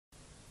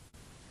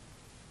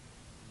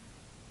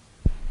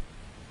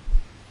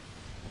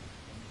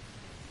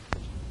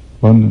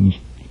London's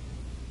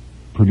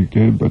pretty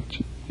good, but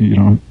you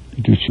know,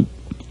 you get your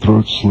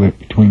throat slit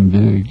between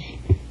gigs.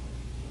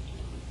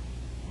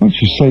 Why don't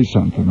you say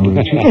something,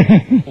 Richard?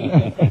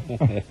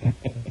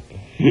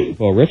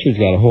 Well, Richard's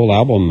got a whole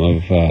album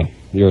of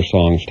your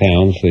songs,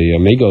 Towns, the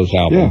Amigos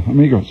album. Yeah,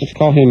 Amigos. Let's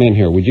call him in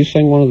here. Would you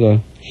sing one of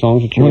the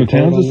songs that you recorded?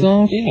 One of Towns'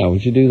 songs? Yeah,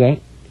 would you do that?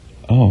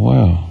 Oh,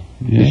 wow.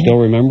 Yeah. You still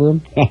remember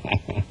them?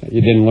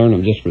 You didn't learn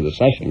them just for the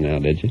session now,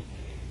 did you?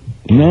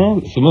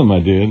 No, some of them I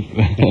did.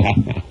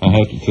 I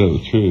have to tell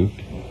the truth.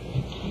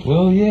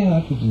 Well, yeah,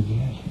 I could do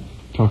that.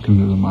 Talking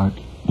to the mic.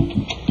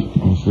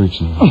 I was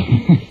reaching.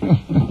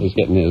 He's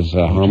getting his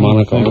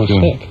harmonica on a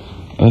stick.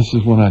 This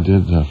is one I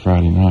did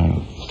Friday night.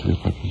 Let's see if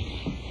I can.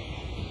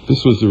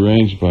 This was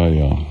arranged by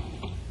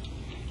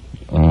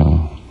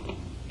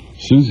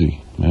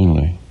Susie,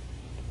 mainly,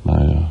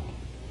 my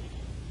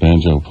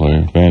banjo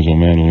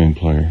mandolin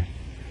player,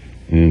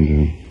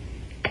 and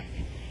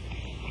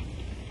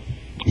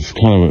it's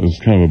kind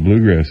of a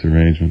bluegrass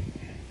arrangement.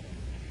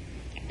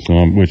 So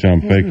which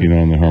I'm faking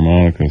on the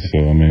harmonica, so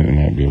I mean it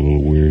might be a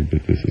little weird,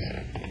 but this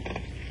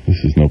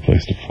is No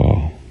Place to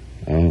Fall.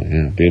 Oh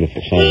yeah,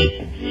 beautiful song.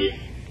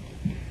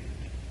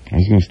 I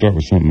was going to start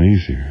with something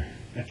easier,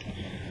 but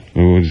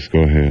we'll just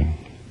go ahead.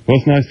 Well,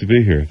 it's nice to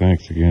be here.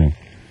 Thanks again.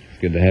 It's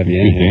good to have you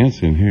in here.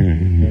 Dancing here.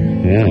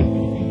 Yeah.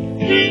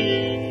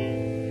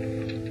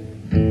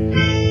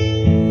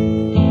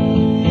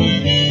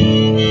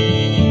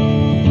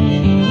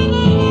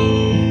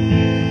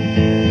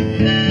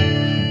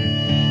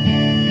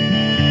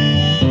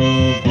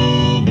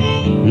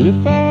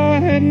 If I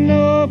had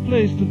no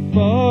place to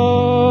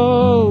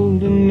fall,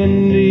 then I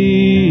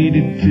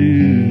needed to.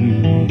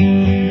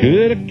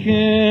 Could I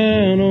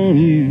count on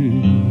you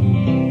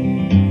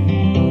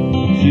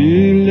to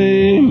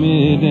lay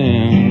me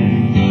down?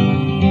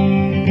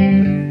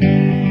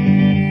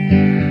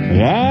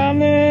 I'll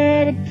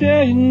never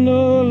tell you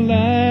no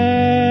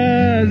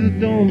lies. I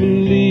don't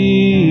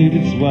believe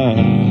it's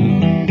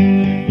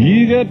wise.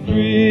 You got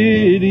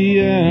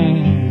pretty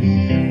eyes.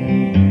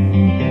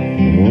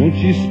 Won't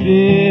you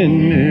spin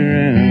me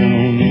around?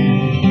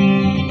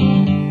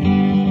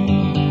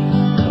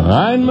 I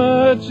ain't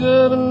much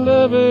of a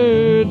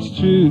lover, it's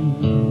true.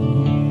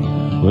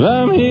 Well,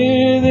 I'm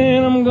here,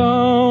 then I'm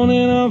gone,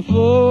 and I'm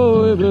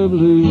forever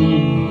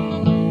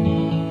blue.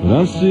 But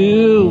I'm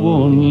still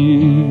wanting you.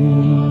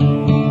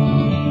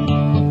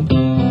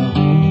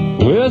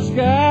 Well,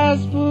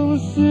 skies full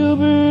of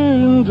silver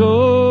and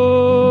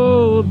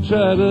gold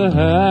try to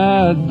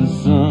hide the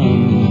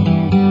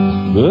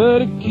sun,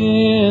 but it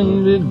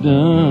can be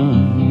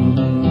done,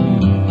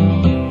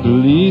 at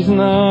least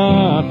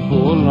not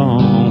for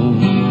long.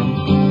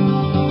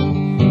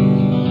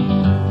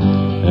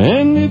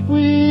 And if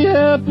we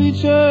help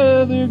each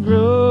other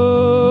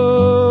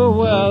grow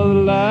while the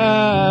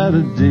light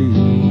of day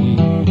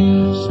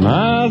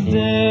smiles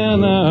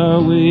down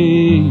our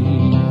way,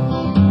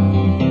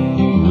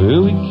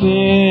 well, we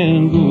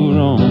can't go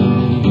wrong.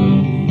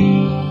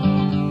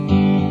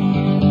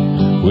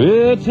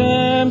 Well,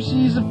 time,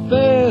 she's a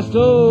fast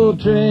old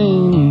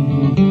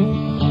train.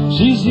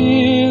 She's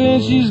here,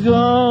 then she's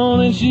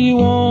gone, and she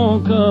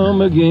won't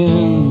come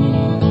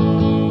again.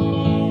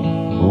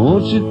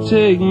 Won't you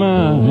take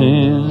my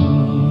hand?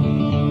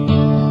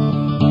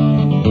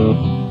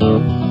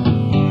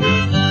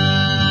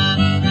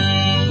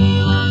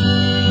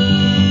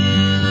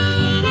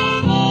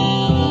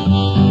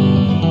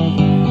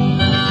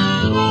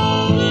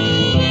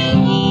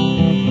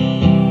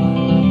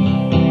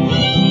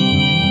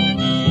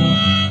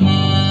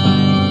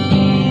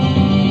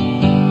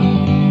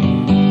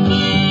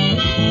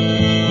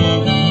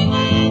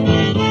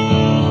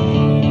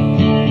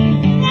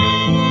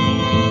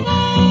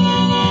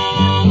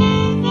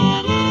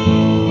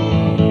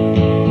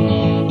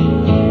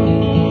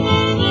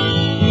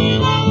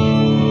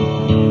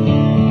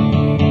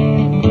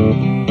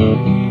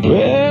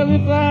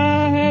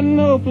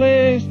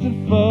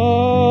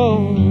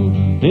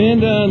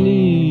 And I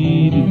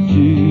needed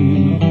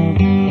to.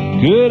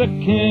 Could I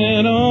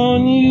count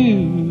on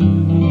you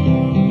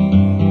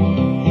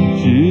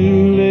to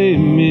lay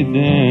me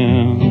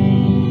down?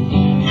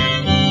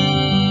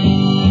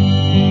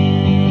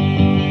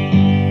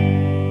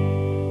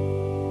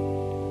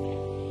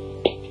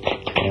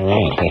 All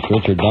right, that's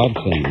Richard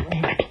Dobson.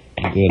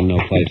 Good, No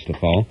Place to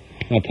Fall.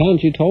 Now,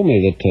 Towns, you told me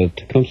that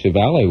Tecumseh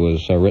Valley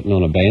was written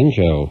on a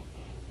banjo,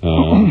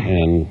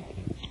 and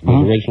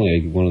was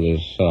originally one of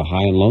those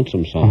High and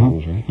Lonesome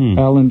songs, right?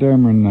 Alan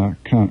Dameron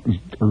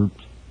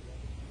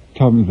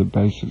taught me the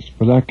basics,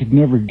 but I could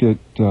never get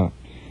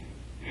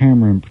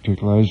hammer in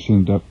particular. I just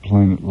ended up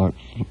playing it like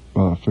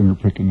finger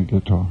picking the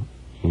guitar.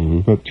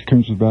 But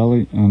Tecumseh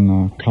Valley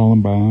and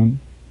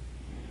Columbine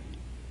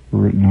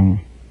were written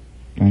on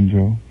a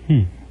banjo.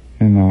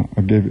 And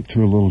I gave it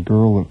to a little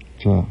girl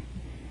that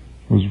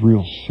was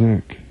real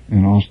sick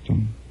in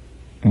Austin,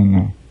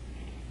 and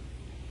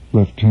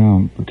left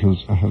town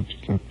because I had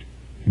to,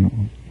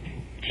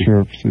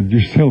 sheriff said,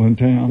 "You're still in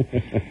town."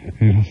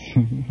 So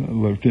I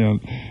left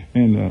town,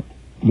 and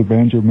the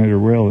banjo made her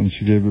well, and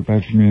she gave it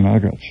back to me, and I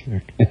got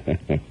sick.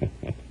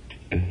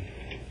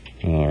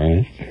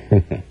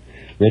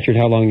 Richard,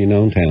 how long you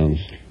known Towns?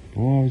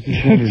 Well, I was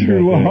just wondering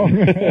Too about long.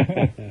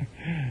 that.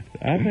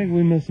 I think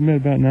we must have met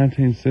about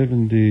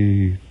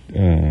 1970,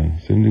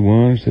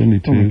 71 or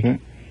 72. Okay.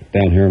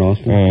 Down here in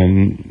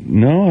Austin?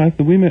 No,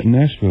 we met in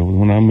Nashville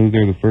when I moved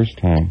there the first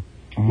time.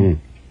 Uh-huh.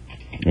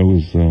 It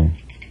was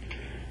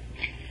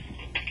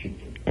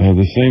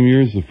the same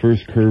year as the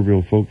first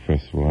Kerrville Folk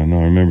Festival. I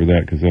remember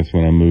that because that's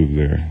when I moved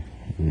there.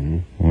 Mm-hmm.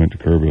 I went to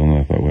Kerrville and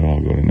I thought, well,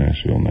 I'll go to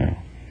Nashville now.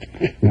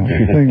 Now,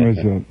 the thing was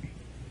that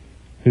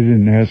they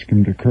didn't ask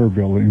him to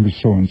Kerrville, and he was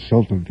so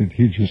insulted that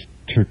he just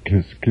took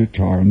his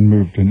guitar and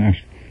moved to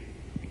Nashville.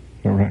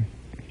 Is that right?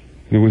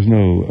 There was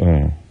no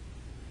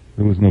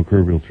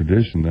Kerrville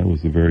tradition. That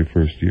was the very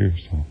first year,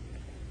 so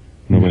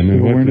nobody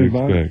knew what to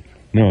expect.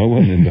 No, I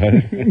wasn't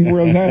invited.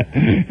 Well,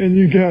 and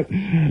you got.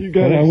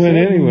 But I went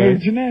anyway.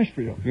 Moved to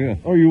Nashville. Yeah.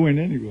 Oh, you went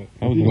anyway.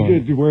 I was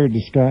Did you wear a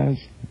disguise?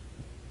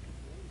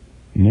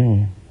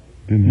 No,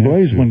 didn't have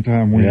Blaze to. one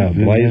time went. Yeah,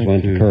 Blaze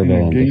went to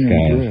Kerrville in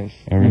disguise.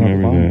 I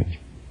remember that.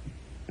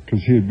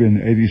 Because he had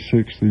been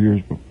 86 the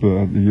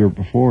year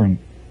before, and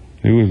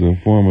He was a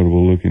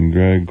formidable looking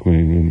drag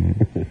queen,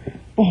 wasn't he?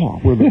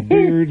 oh, with a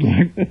beard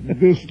like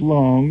this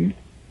long.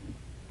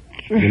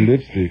 The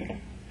lipstick.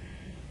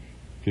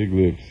 Big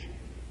lips.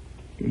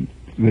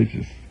 They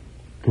just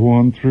go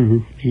on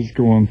through. Just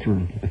go on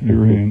through.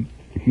 You're in.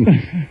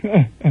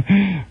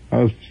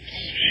 I was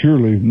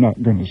surely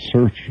not going to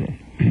search.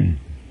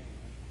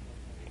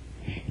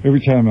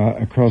 Every time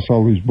I cross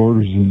all these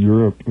borders in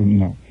Europe,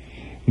 and it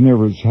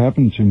never has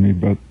happened to me,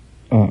 but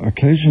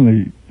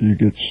occasionally you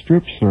get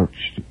strip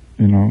searched,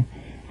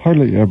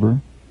 hardly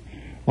ever.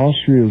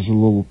 Austria is a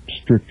little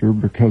stricter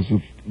because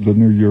of the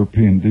new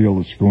European deal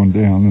that's going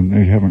down, and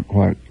they haven't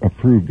quite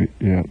approved it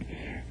yet.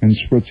 In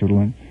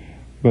Switzerland,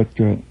 but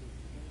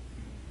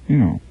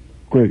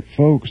great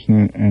folks,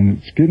 and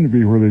it's getting to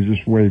be where they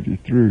just wave you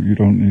through. You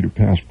don't need a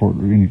passport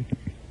or anything.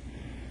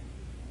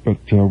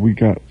 But we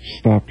got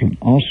stopped in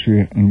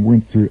Austria and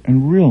went through,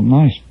 and real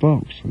nice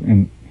folks,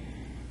 and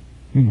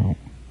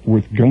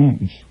with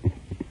guns,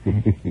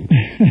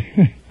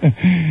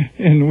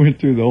 and went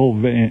through the whole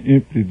van,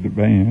 emptied the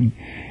van,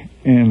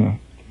 and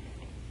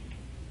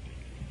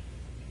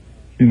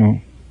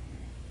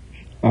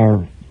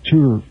our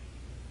tour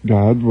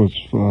guide was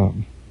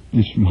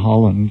he's from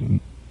Holland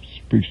and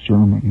speaks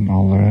German and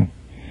all that,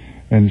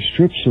 and he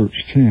strip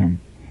searched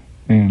him,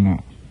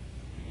 and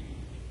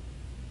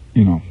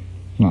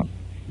not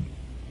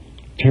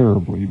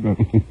terribly, but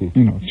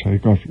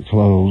take off your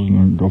clothes and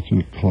then go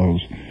through the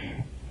clothes,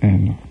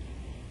 and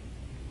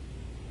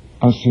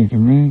I was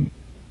thinking, man,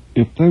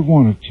 if they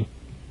wanted to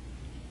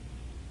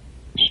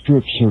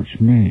strip search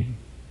me,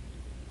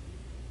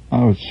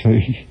 I would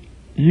say,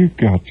 you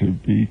got to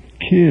be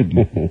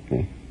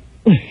kidding.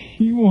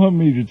 You want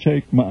me to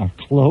take my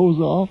clothes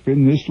off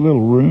in this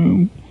little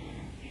room?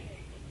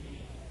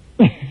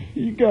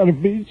 You got to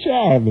be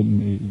jiving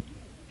me.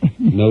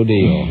 No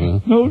deal, huh?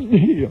 No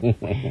deal.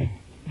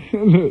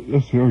 I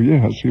said, oh,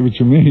 yeah, I see what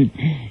you mean.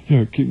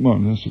 Yeah, keep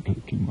on. That's okay,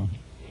 keep on.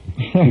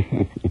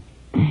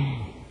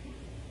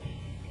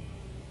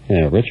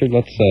 Yeah, Richard,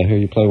 let's hear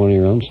you play one of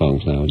your own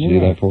songs now. Would you do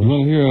that for us? You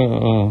want to hear,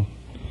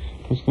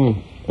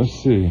 let's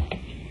see.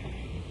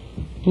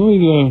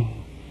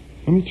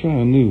 Let me try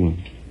a new one.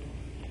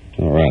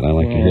 All right, I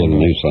like to hear the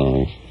new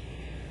songs.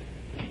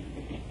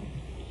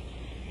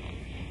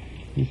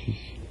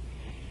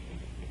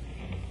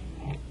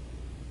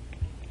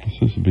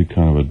 This will be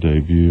kind of a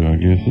debut, I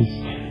guess.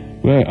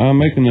 Well, I'm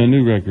making a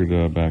new record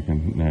back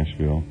in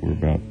Nashville. We're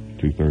about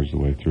 2/3 of the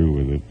way through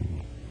with it.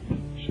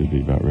 Should be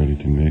about ready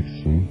to mix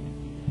soon.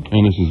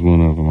 And this is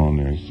one of them on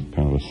there. It's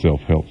kind of a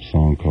self-help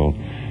song called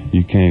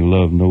You Can't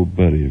Love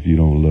Nobody If You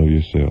Don't Love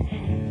Yourself.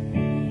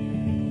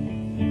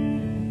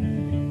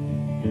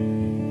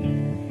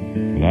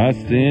 Well, I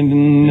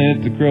standing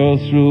at the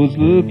crossroads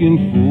looking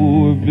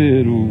for a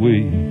better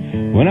way.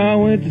 When I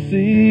went to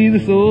see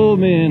this old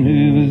man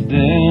who was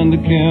down to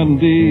counting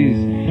days,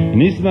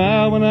 and he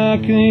smiled when I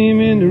came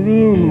in the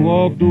room and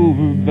walked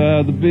over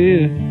by the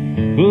bed,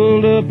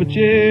 pulled up a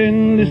chair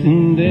and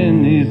listened,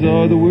 and these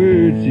are the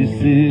words he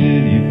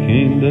said: you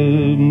can't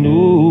love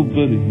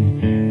nobody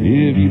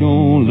if you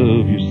don't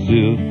love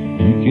yourself.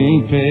 You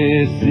can't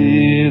pass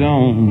it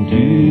on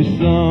to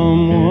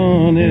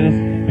someone else.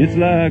 It's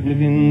like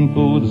looking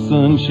for the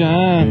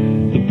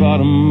sunshine at the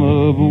bottom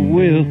of a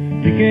well.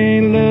 You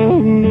can't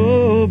love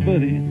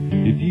nobody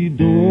if you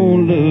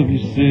don't love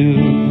yourself.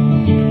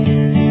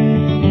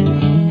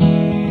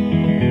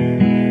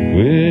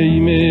 Well,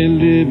 you may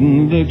live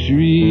in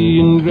luxury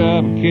and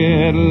drive a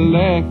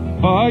Cadillac,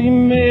 or you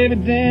may be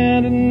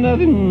down to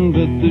nothing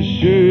but the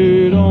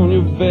shirt on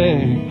your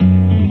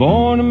back.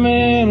 Born a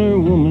man or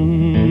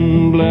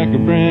woman, black or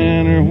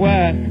brown or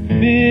white,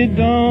 if it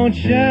don't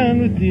shine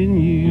within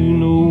you,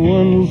 no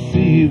one will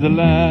see the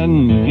light.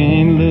 And you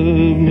can't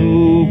love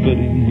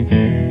nobody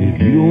if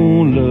you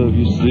don't love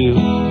yourself.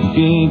 You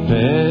can't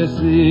pass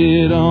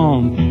it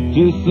on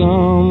to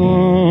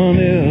someone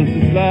else.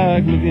 It's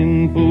like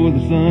looking for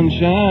the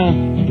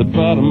sunshine at the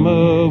bottom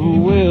of a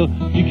well.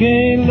 You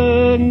can't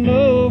love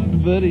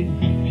nobody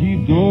if you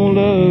you don't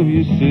love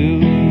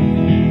yourself.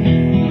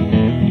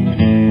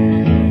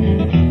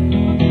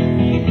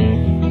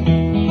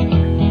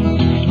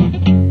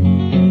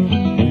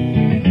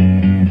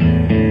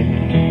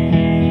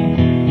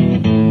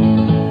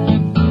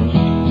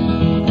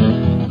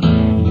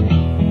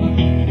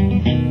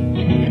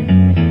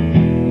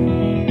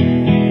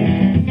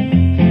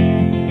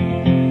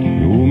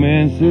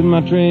 Said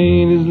my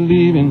train is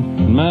leaving,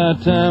 and my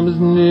time is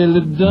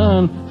nearly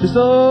done. This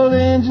old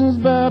engine's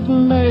about to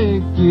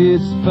make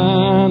its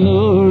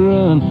final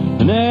run.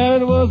 And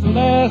that was the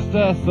last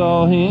I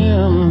saw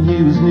him,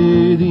 he was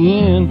near the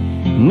end.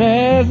 And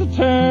as I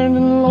turned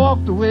and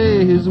walked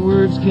away, his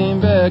words came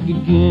back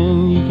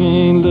again. You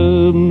can't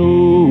love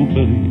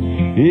nobody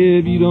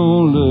if you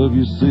don't love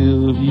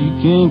yourself. You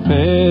can't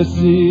pass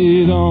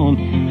it on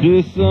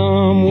to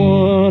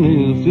someone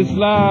else. It's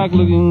like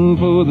looking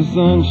for the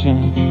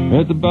sunshine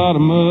at the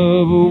bottom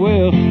of a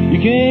well. You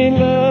can't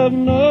love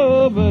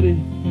nobody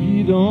if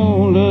you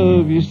don't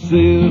love yourself.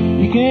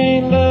 You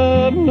can't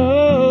love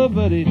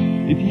nobody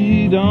if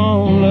you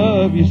don't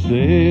love yourself.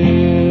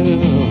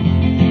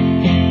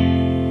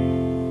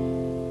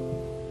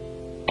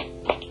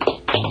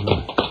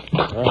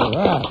 All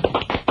right.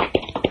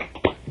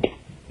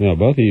 You know,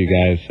 both of you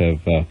guys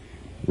have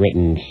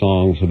written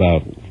songs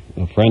about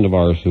a friend of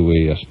ours who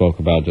we spoke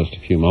about just a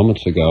few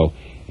moments ago,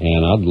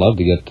 and I'd love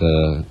to get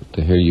to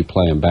hear you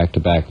play them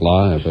back-to-back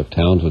live. If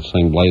Towns would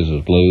sing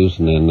Blazes Blues,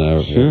 and then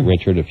sure.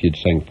 Richard, if you'd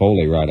sing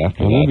Foley right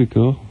after that. That'd be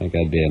cool. I think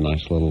that'd be a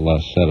nice little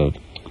set of...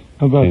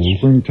 How about things.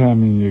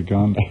 Springtime in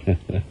Uganda?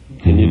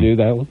 Can you do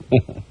that one?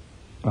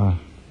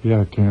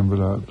 Yeah, I can, but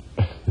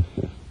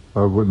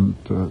I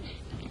wouldn't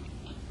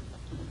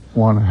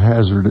want to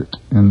hazard it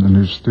in the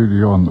new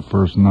studio on the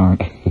first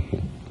night.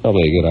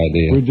 Probably a good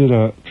idea. We did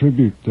a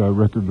tribute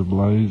record to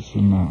Blaze,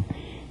 and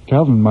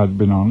Calvin might have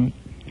been on it.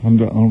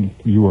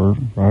 You were,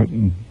 right?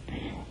 And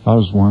I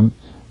was one.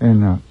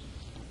 And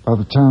by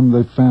the time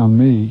they found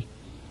me,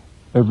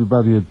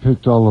 everybody had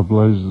picked all of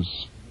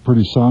Blaze's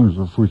pretty songs,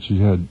 of which he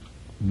had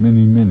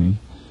many, many.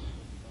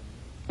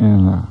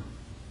 And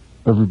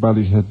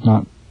everybody had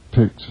not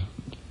picked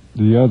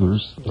the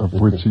others, of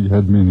which he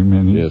had many,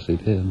 many. Yes, he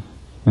did.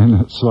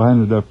 And so I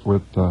ended up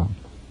with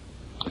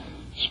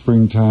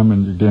Springtime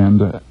in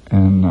Uganda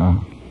and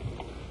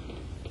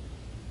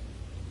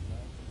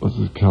what's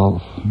it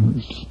called?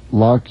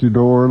 Lock your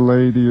door,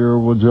 lady, or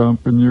we'll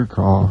jump in your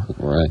car.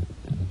 Right.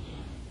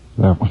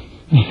 That one.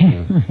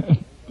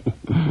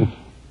 Yeah.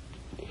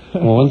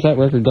 Well, when's that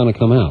record going to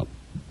come out?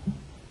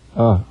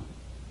 I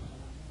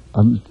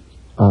don't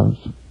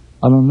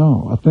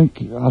know. I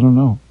don't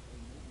know.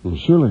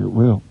 Surely it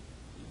will.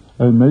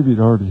 And maybe it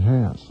already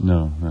has.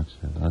 No, that's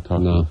it. I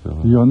talked to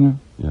Phil. You on there?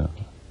 Yeah.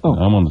 Oh,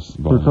 I'm on the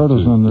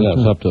Ricardo's on there. Yeah,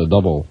 it's up to a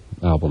double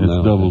album now.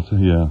 It's double,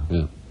 yeah.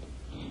 Yeah.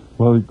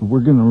 Well, we're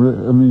going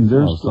to...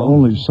 there's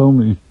only so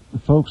many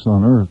folks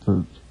on Earth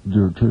that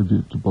do a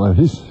tribute to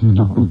Blaze, you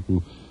know.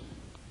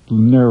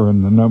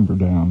 Narrowing the number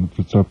down, if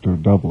it's up to a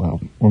double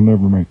album. We'll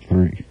never make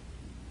 3.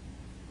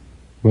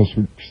 Unless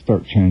we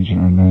start changing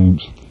our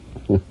names.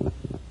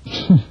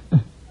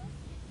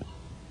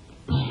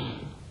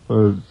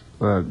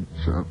 Glad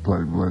I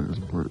played Blaze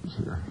Blues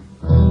here.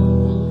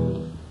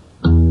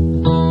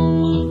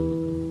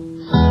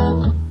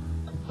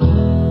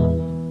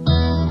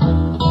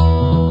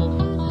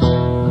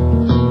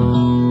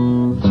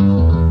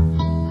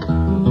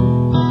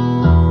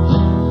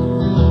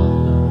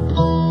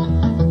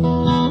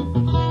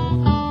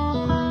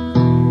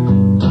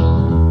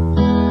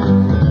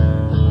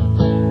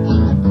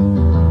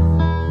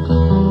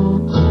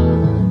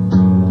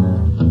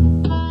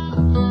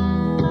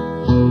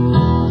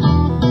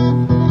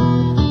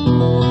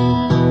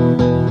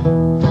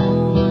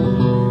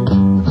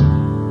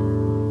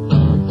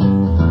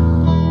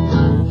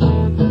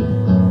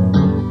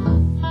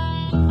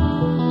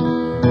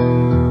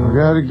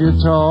 Got a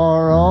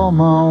guitar all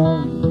my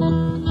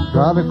own,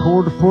 got a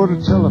quarter for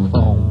the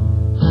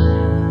telephone.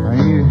 I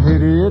ain't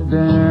headed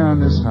down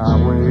this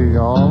highway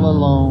all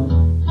alone.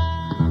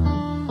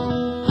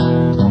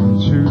 1,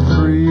 2,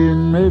 3,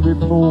 and maybe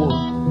 4.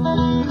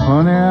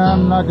 Honey,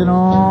 I'm knocking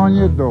on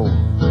your door.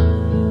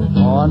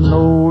 Oh, I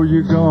know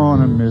you're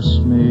gonna miss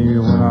me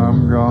when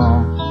I'm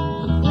gone.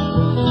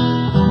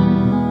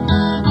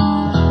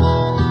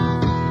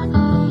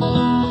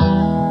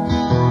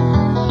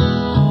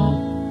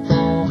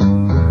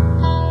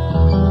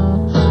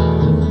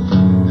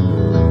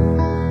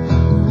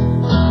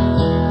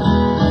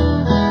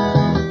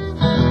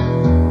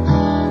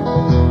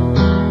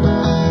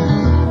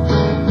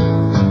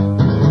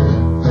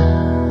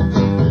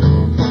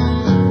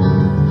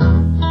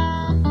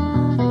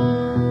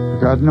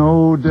 Got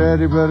no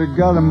daddy, but I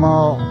got 'em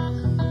all.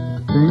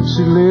 Think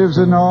she lives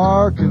in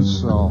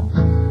Arkansas.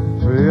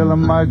 Well, I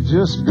might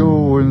just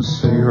go and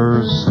see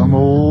her some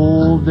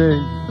old day.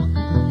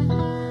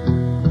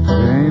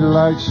 It ain't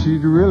like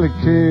she'd really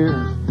care.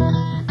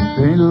 It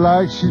ain't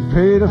like she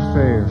paid a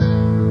fare.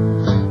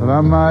 But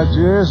I might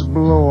just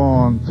blow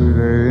on through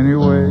there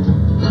anyway.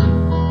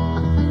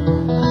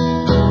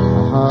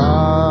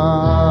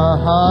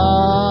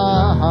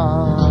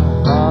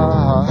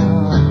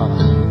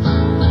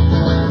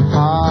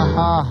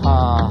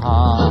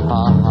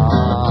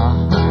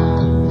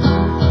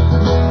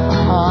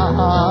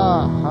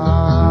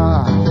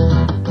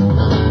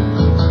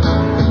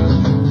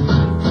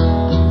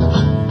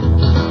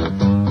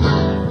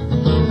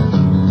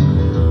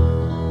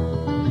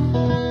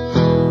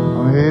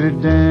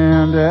 headed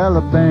down to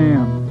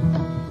Alabama.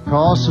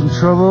 Cause some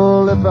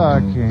trouble if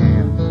I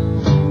can.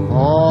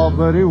 Oh,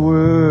 buddy,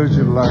 would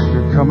you like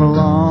to come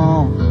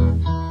along?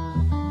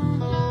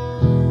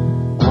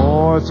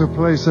 Oh, it's a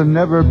place I've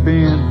never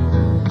been.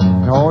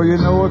 Oh, you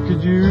know I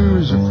could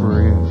use a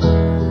friend.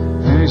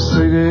 And they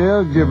say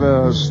they'll give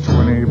us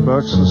 $20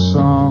 a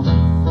song.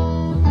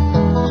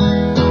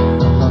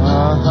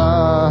 Ha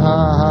ha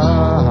ha ha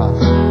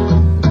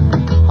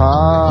ha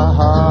ha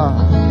ha ha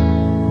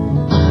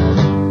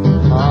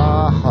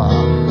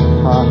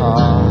ha ha.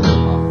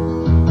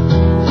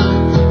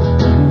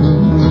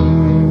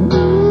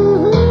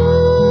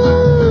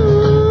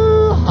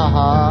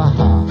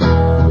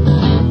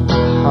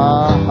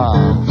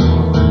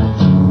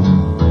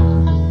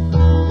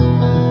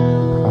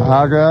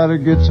 I got a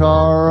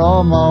guitar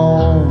on my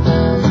own,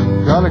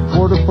 got a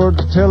quarter for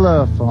the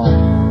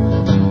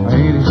telephone. I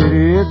ain't hit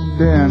it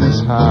down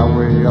this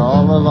highway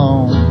all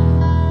alone.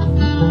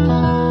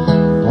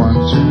 1,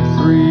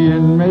 2, 3,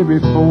 and maybe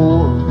 4.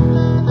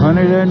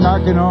 Honey, they're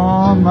knocking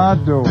on my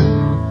door.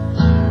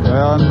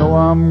 Well, I know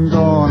I'm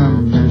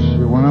gonna miss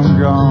you when I'm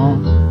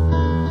gone.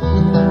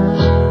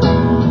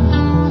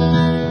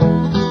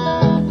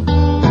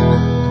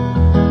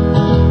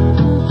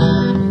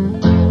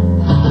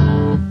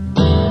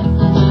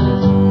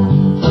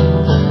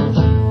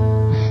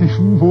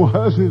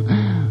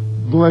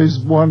 Blaze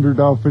wandered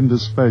off into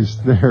space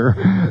there.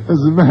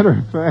 As a matter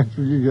of fact,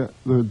 you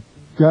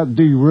got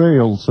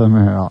derailed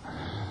somehow.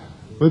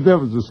 But that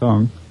was the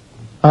song.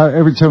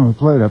 Every time I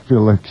play it, I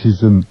feel like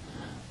he's in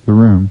the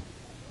room.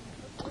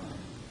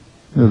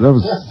 Yeah, that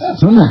was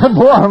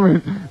boy. I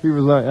mean, he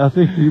was like, I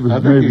think he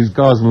was maybe he's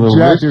causing a little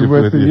mischief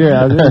with you.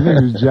 Yeah, I think he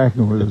was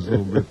jacking with us a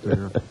little bit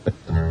there.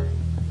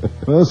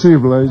 Well, let's see you,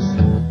 Blaze.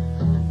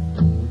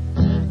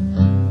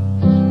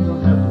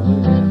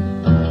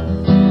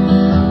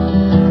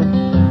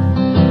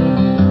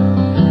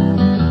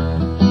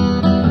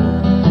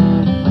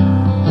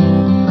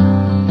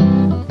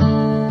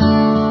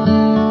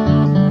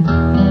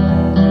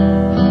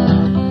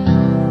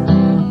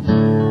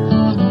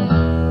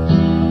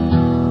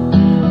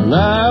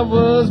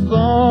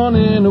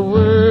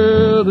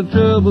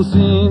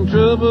 Seen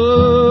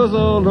troubles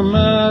all of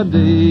my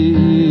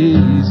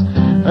days.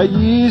 I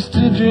used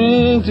to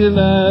drink till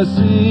I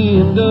see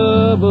him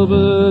double,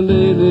 but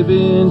lately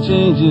been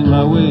changing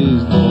my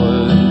ways,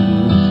 boys.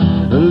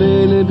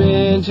 Lately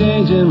been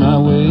changing my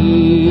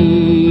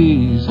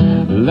ways.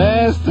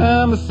 Last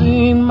time I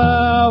seen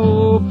my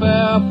old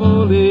pal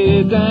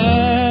Foley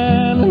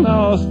down in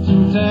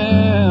Austin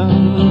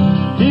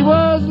town, he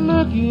was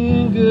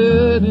looking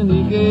good and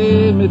he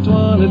gave me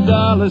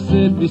 $20,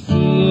 said be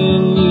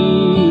seeing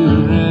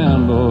you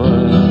around,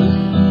 boys,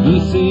 be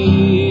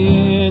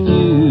seeing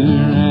you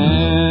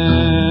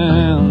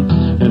around.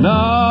 And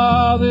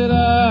all that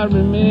I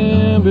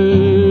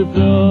remember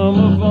from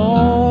a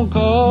phone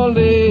call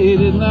late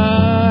at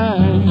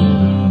night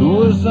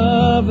was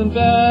something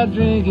about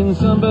drinking,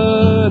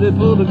 somebody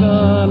pulled a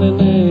gun and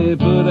they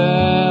put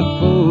out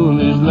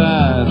Foley's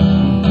lights.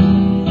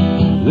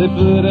 They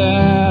put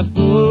out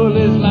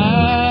Foley's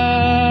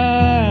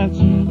lights.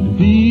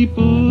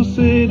 People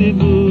said it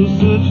was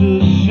such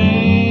a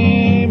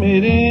shame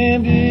it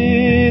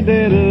ended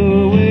that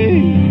way.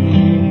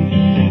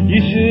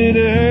 You should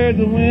have heard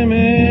the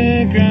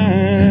women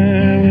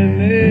crying when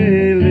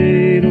they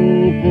laid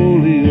old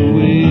Foley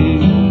away.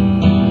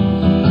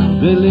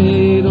 They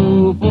laid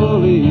old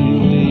Foley away.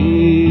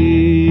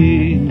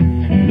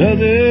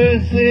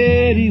 Others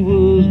said he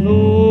was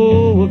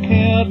no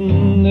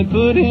accountant. They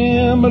put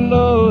him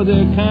below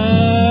their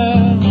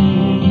kind.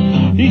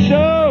 He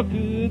sure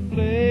could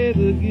play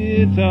the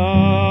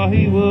guitar.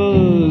 He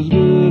was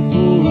good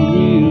for a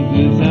real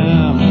good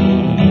time.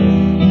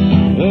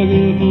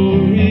 Good for a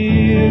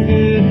real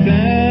good time.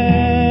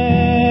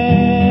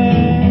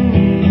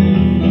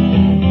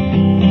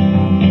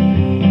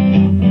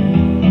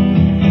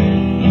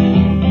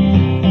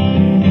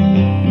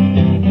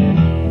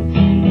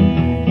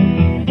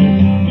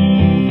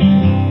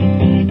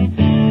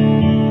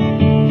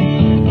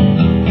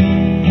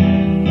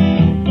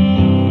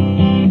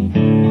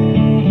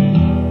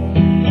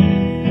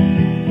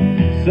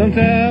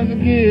 Sometimes I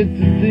get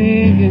to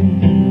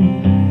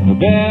thinking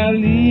about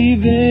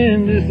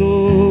leaving this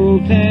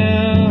old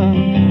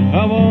town.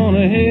 I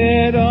wanna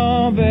head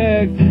on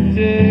back to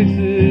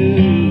Texas,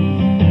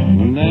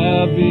 and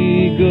I'll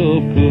be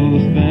Gulf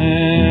Coast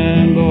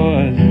bound,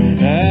 boys.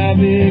 I'll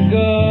be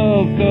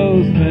Gulf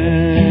Coast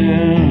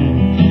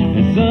bound.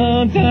 And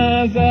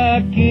sometimes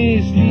I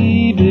can't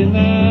sleep at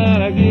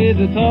night. I get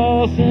to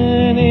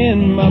tossing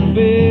in my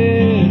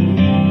bed.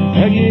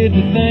 I get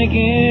to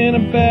thinking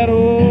about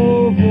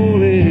old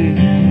Foley.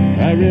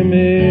 I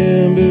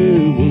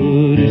remember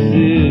what he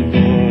said,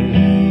 boys.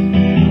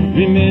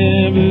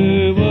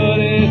 Remember what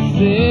he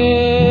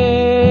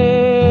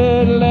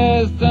said.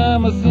 Last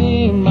time I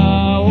seen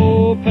my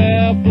old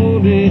pal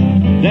Foley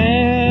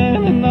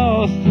down in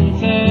Austin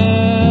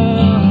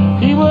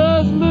town, he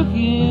was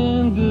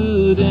looking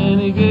good and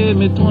he gave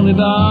me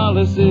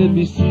 $20. Said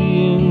be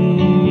seeing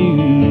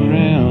you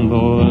around,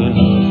 boy.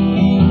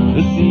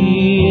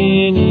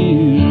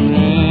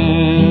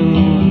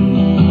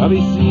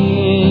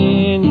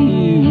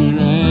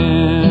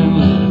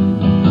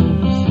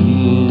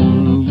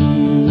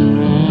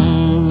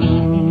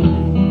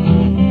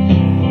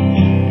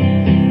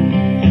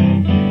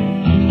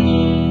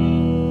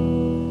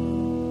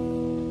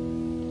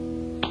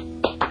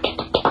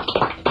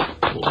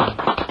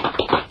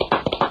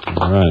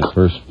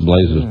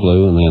 Blazes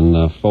Blue, and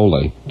then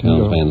Foley,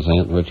 Towns Van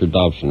Zandt, and Richard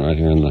Dobson right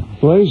here in the...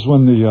 Blaze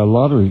won the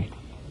lottery,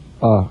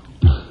 but,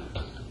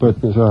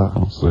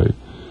 I'll say.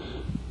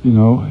 You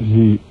know,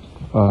 he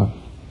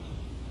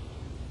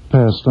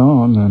passed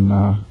on and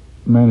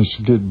managed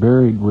to get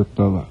buried with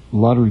the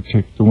lottery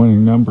ticket, the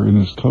winning number, in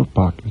his coat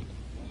pocket.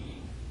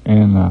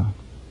 And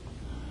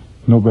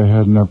nobody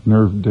had enough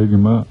nerve to dig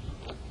him up.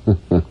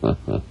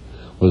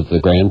 Was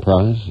the grand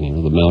prize, you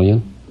know, the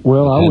million?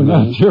 Well, I went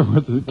out there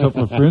with a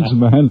couple of friends of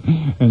mine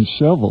and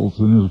shovels,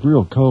 and it was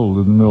real cold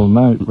in the middle of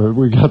the night, but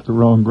we got the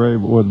wrong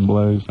grave. It wasn't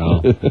Blaze.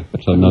 Oh,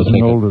 so no it was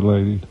an older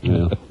lady.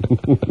 Yeah.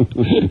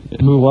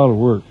 It was a lot of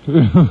work.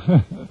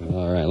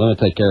 All right, let me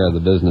take care of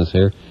the business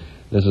here.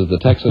 This is the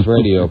Texas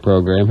Radio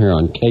program here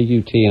on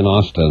KUT in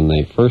Austin,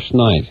 the first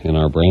night in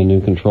our brand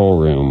new control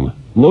room.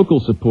 Local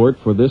support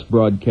for this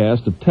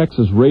broadcast of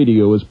Texas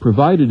Radio is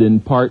provided in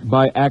part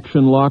by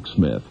Action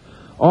Locksmith,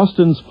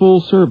 Austin's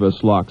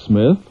full-service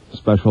locksmith,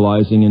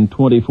 specializing in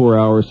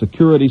 24-hour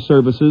security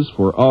services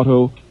for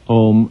auto,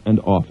 home, and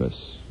office.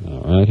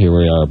 All right, here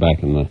we are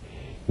back in the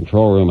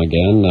control room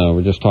again.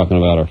 We're just talking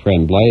about our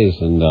friend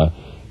Blaze, and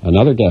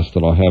another guest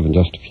that I'll have in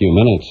just a few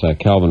minutes,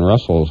 Calvin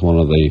Russell, is one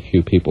of the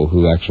few people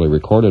who actually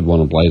recorded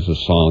one of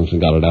Blaze's songs and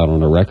got it out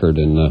on a record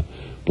in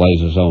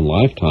Blaze's own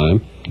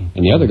lifetime.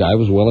 And the other guy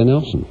was Willie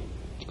Nelson.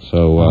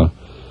 So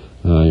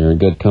you're in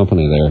good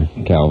company there,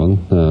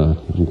 Calvin,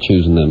 in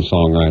choosing them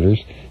songwriters.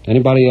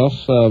 Anybody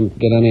else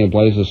get any of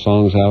Blaze's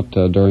songs out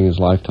during his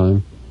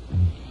lifetime?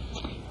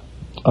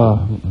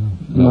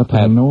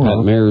 Pat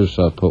Mears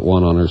put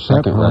one on her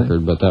second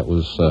record, but that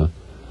was, I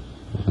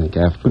think,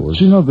 afterwards.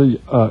 But you know,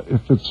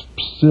 if it's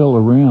still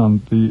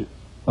around, the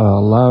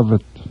live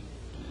at...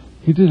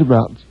 He did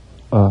about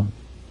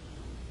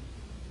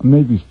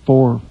maybe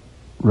 4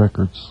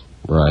 records.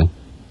 Right.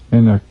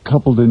 And a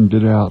couple didn't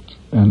get out.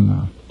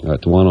 And the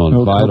one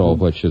on Vital,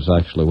 which is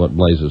actually what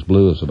Blazes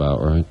Blue is about,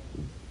 right?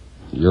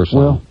 Your song.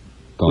 Well,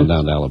 going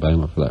down to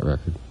Alabama for that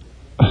record.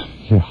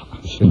 Yeah.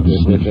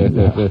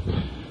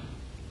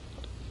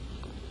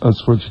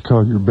 That's what you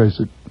call your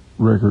basic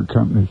record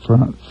company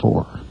front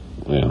for.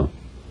 Yeah.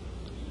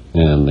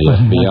 And the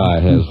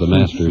FBI has the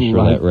masters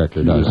for that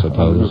record, I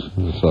suppose.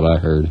 That's what I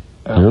heard.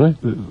 Really?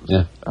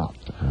 Yeah. Out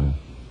there.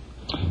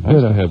 I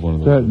used to have one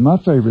of those. My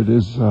favorite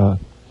is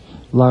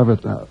Live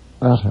at the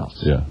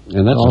Outhouse. Yeah.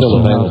 And that's still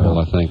available,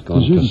 I think,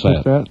 on you cassette.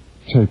 You can put that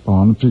tape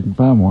on if you can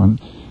find one,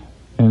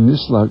 and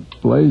it's like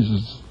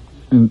Blazes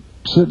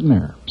sitting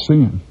there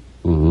singing,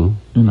 you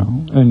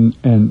know,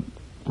 and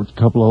with a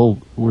couple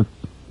with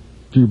a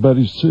few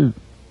buddies too.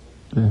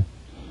 Yeah,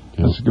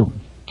 that's a good one.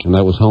 And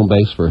that was home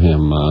base for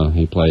him.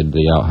 He played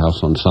the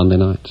Outhouse on Sunday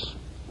nights.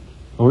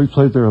 Oh, he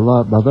played there a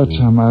lot. By that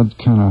time, I'd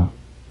kind of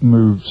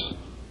moved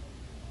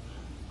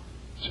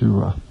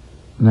to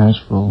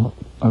Nashville.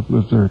 I've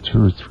lived there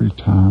 2 or 3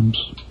 times.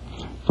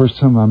 First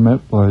time I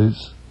met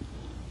Blaze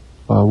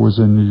was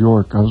in New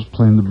York. I was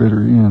playing the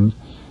bitter end,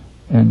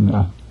 and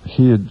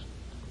he had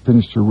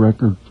finished a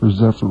record for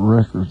Zephyr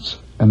Records,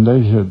 and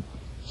they had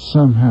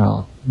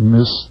somehow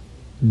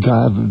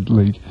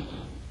misguidedly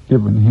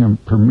given him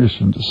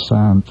permission to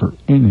sign for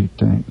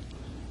anything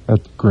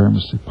at the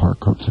Gramercy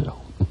Park Hotel.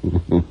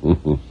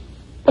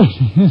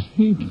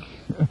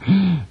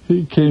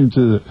 He came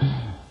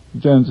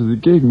down to the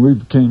gig, and we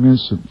became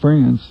instant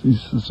friends. He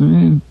says,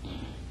 man,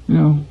 you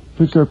know,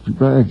 pick up your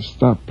bags,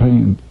 stop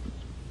paying,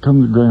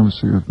 come to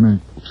Gramercy with me.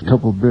 There's a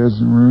couple of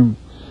beds in the room.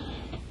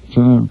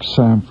 So I don't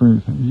sign for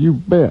anything. You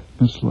bet.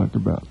 It's like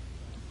about,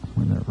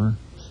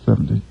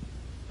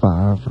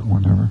 75 or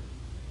whatever.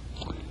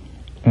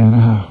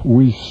 And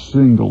we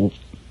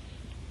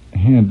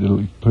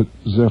single-handedly put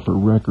Zephyr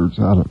Records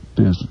out of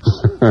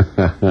business.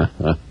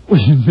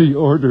 We'd be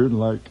ordering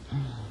like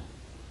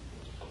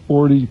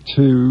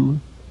 42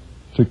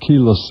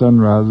 tequila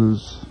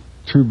sunrises,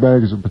 2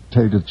 bags of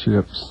potato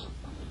chips,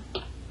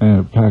 and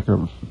a pack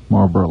of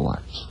Marlboro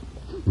Lights.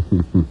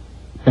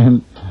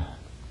 And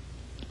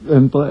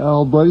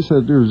all Blaze had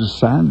to do was just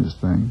sign this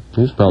thing.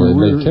 He's probably a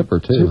big tipper,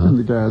 too. Tipping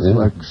the guys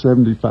like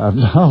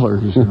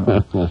 $75, you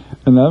know.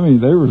 And I mean,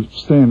 they were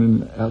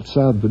standing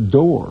outside the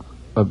door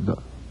of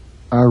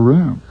our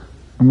room,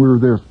 and we were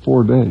there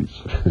 4 days.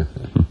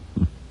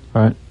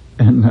 Right?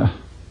 And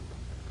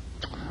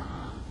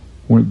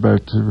went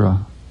back to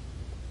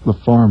the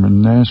farm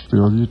in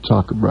Nashville. You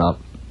talk about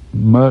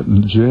Mutt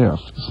and Jeff.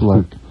 It's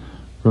like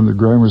from the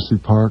Gramercy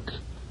Park,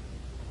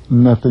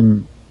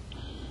 nothing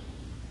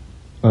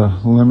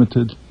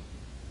limited,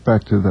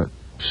 back to that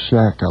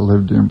shack I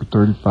lived in for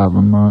 $35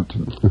 a month.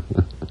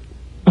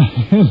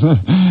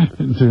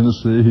 In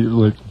Tennessee, it was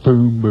like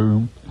boom,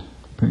 boom,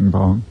 ping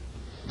pong.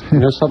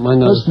 There's something I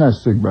noticed. That's a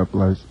nice thing about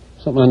Blaze.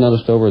 Something I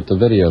noticed over at the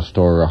video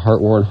store,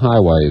 Heartworn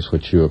Highways,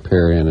 which you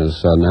appear in,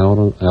 is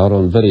now out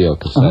on video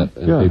cassette,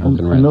 and people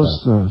can rent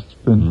that. It's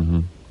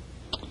been,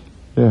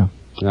 yeah.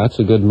 That's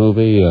a good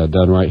movie,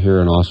 done right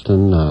here in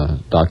Austin,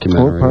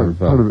 documentary.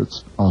 Part of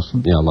it's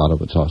Austin. Yeah, a lot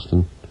of it's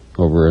Austin.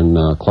 Over in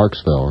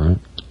Clarksville, right?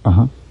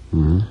 Uh-huh.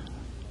 Mm-hmm.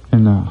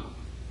 And I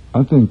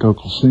think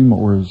Uncle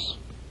Seymour is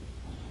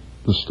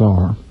the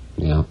star.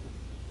 Yeah.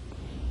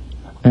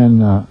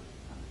 And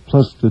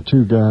plus the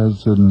two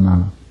guys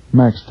in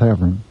Mac's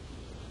Tavern.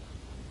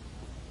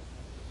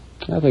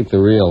 I think the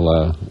real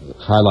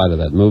highlight of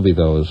that movie,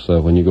 though, is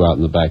when you go out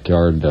in the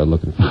backyard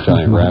looking for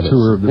giant rabbits.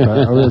 Tour of the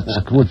back. Oh,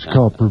 it's what you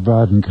call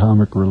providing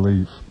comic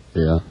relief.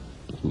 Yeah.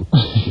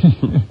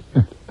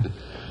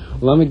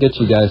 Well, let me get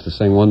you guys to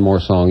sing one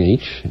more song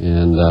each,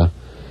 and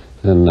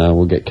then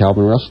we'll get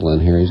Calvin Russell in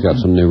here. He's got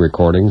some new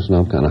recordings, and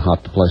I'm kind of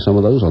hot to play some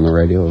of those on the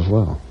radio as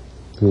well.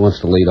 Who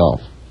wants to lead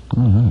off?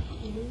 All right.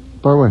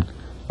 By the way,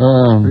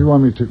 what do you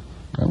want me to?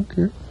 I don't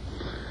care.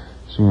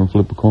 So you want to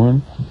flip a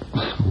coin?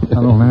 I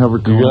don't have a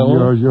coin. You got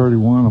one? You already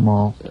won them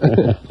all.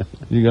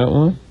 You got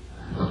one?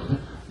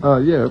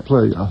 Yeah,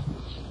 play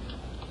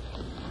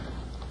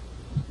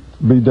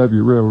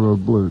BW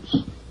Railroad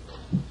Blues.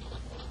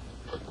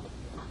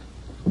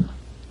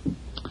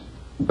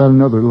 About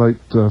another late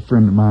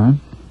friend of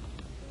mine.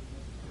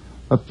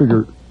 I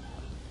figure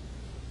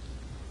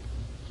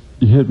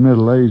you hit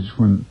middle age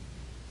when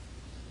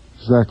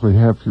exactly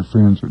half your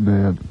friends are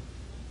dead.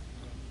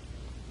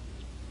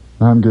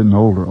 I'm getting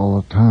older all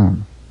the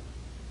time.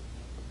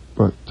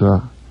 But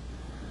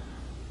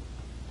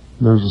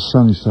there's a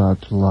sunny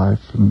side to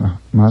life, and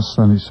my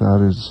sunny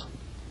side is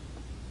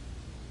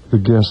the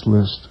guest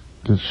list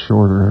gets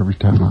shorter every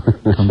time I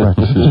come back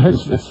to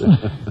Texas.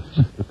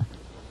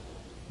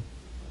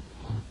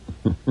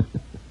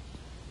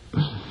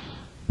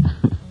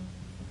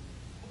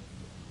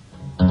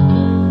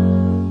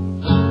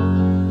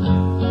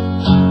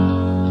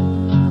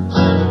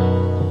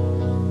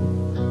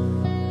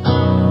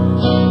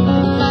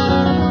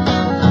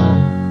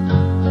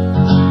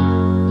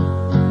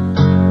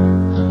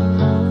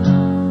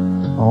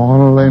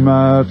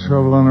 My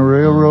trouble on a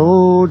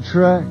railroad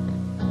track.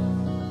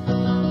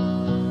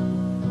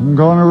 I'm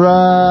gonna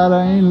ride,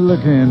 I ain't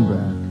looking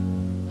back.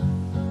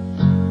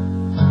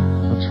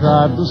 I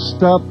tried to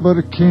stop, but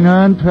I can't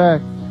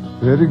unpack.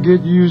 Better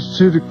get used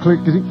to the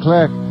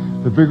clickety-clack,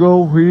 the big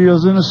old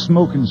wheels in a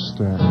smoking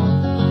stack.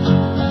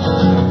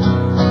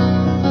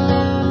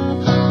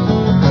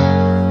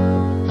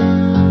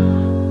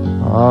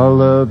 I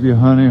love you,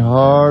 honey,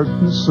 heart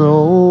and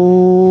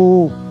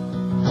soul.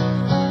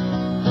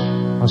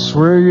 I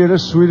swear you're the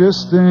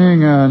sweetest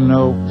thing I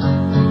know.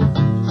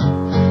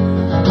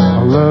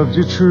 I loved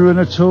you true and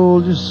I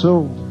told you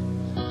so.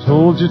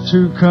 Told you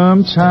to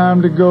come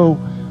time to go.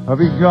 I'll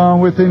be gone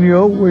within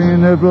your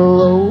wind to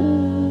blow.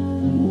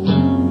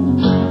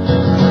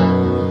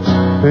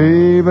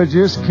 Babe, I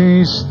just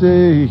can't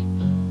stay.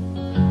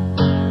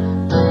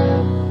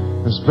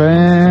 It's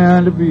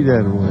bound to be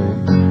that way.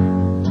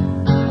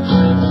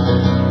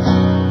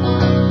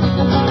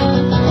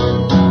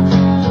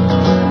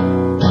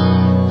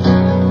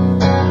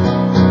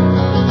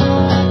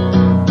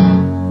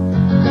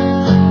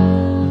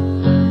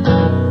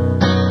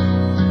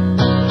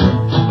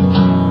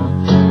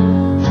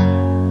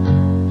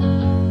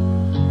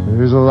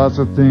 There's lots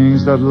of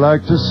things I'd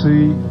like to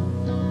see,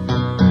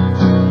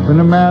 from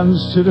the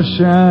mountains to the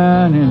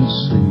shining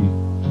sea,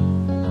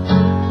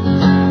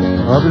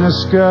 up in the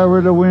sky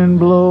where the wind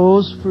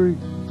blows free,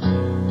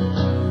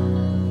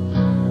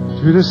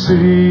 to the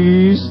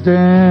cities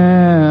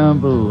down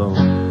below.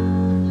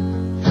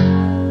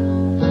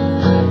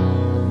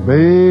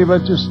 Babe, I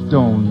just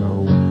don't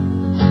know.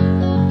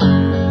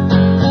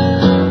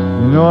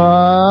 You know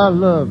I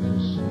love you.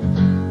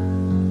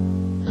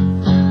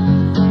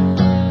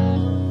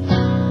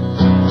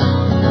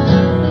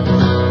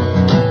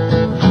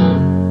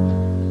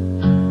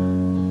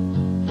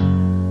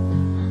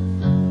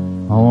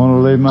 I want to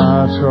lay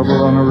my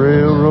trouble on a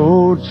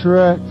railroad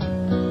track.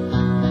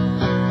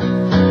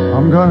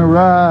 I'm gonna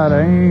ride,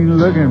 I ain't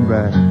looking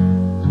back.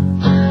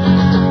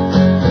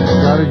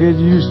 Gotta get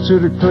used to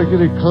the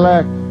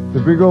clickety-clack, the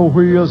big old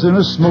wheels in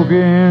a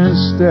smoking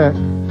stack.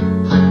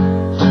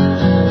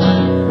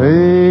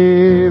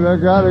 Babe, I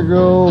gotta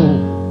go.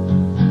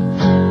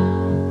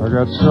 I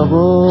got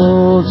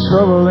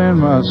trouble in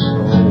my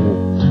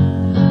soul.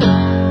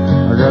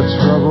 I got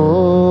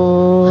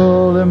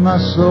trouble in my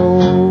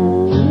soul.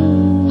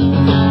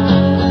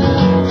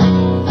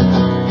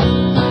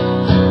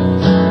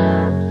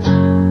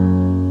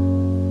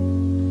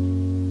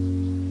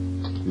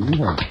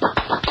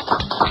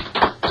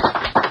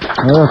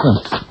 Yeah,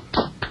 thanks.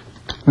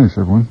 Thanks,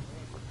 everyone.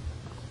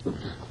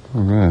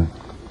 All right.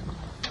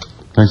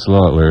 Thanks a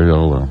lot, Larry.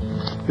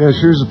 Yeah,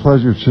 sure is a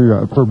pleasure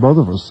to, for both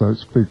of us, so to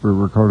speak, for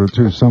Ricardo,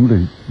 too.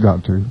 Somebody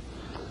got to.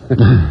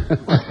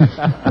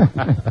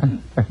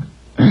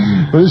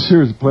 But it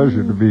sure is a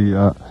pleasure to be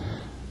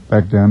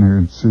back down here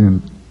and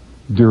seeing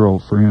dear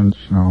old friends,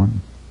 you know.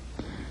 And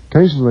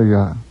occasionally,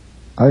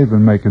 I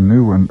even make a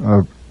new one.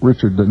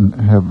 Richard didn't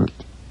have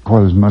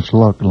quite as much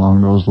luck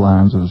along those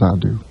lines as I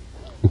do.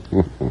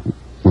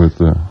 With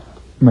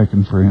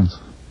making friends.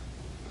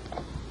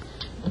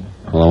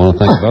 Well, I want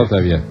to thank both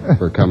of you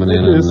for coming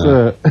in. And,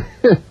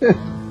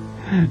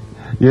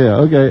 yeah,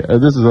 okay.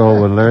 This is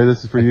all one, Larry.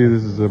 This is for you.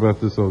 This is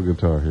about this old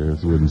guitar here.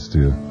 It's wooden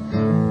steel.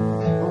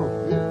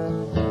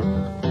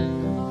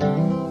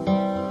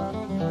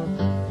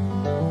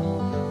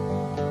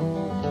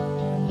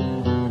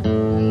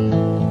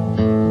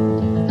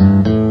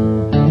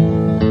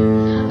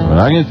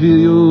 can feel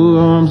your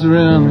arms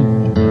around me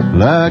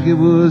like it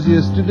was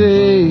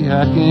yesterday.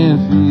 I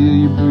can feel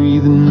you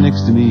breathing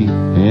next to me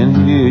and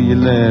hear your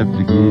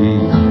laughter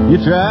gay. You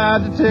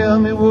tried to tell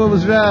me what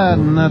was right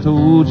and I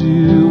told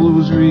you what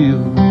was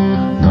real.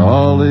 And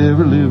all I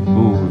ever lived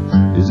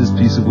for is this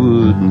piece of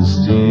wood and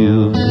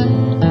steel.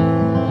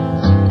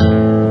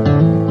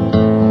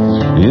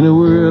 In a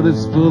world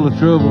that's full of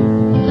trouble,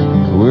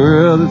 a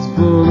world that's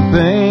full of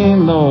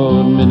pain,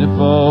 Lord, many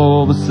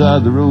fall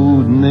beside the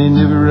road and they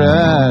never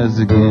rise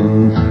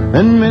again.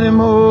 And many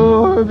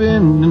more are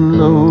bending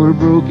low or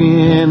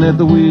broken at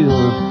the wheel.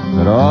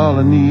 But all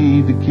I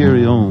need to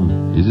carry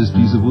on is this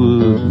piece of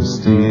wood and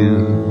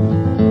steel.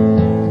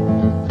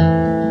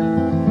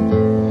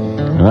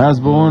 I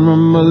was born my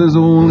mother's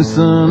only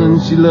son,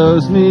 and she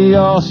loves me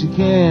all she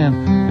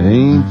can. There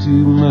ain't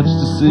too much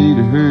to say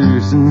to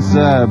her since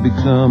I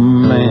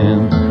become a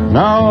man.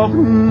 Now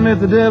often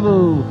met the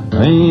devil,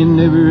 I ain't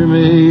never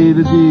made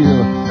a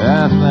deal.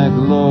 I thank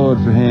the Lord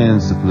for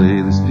hands to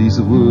play this piece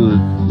of wood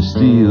and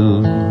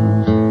steel.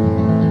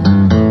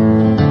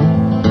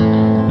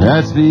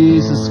 That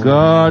piece is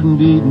scarred and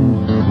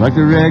beaten, like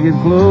the ragged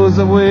clothes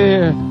I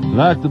wear.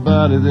 Like the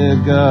body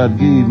that God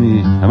gave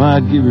me, I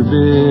might give her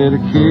better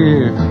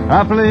care.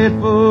 I play it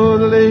for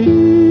the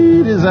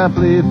ladies, I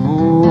play it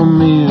for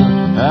men.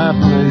 I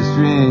play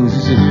strings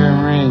just to hear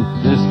them ring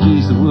this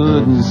piece of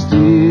wood and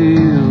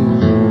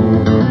steel.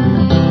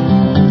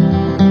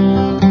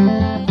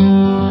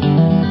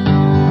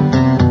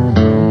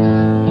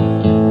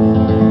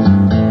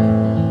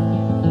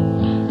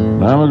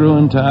 I'm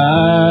growing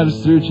tired of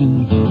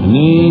searching, and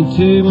ain't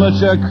too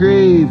much I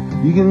crave.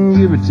 You can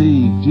give or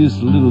take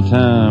just a little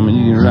time, and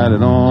you can write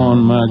it on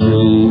my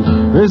grave.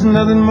 There's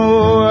nothing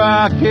more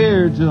I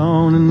care to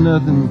own, and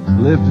nothing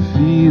left to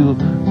feel.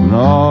 And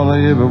all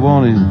I ever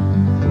wanted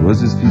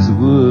was this piece of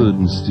wood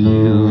and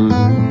steel.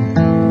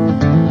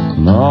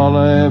 And all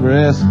I ever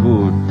asked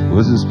for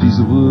was this piece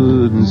of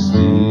wood and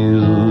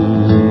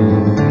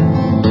steel.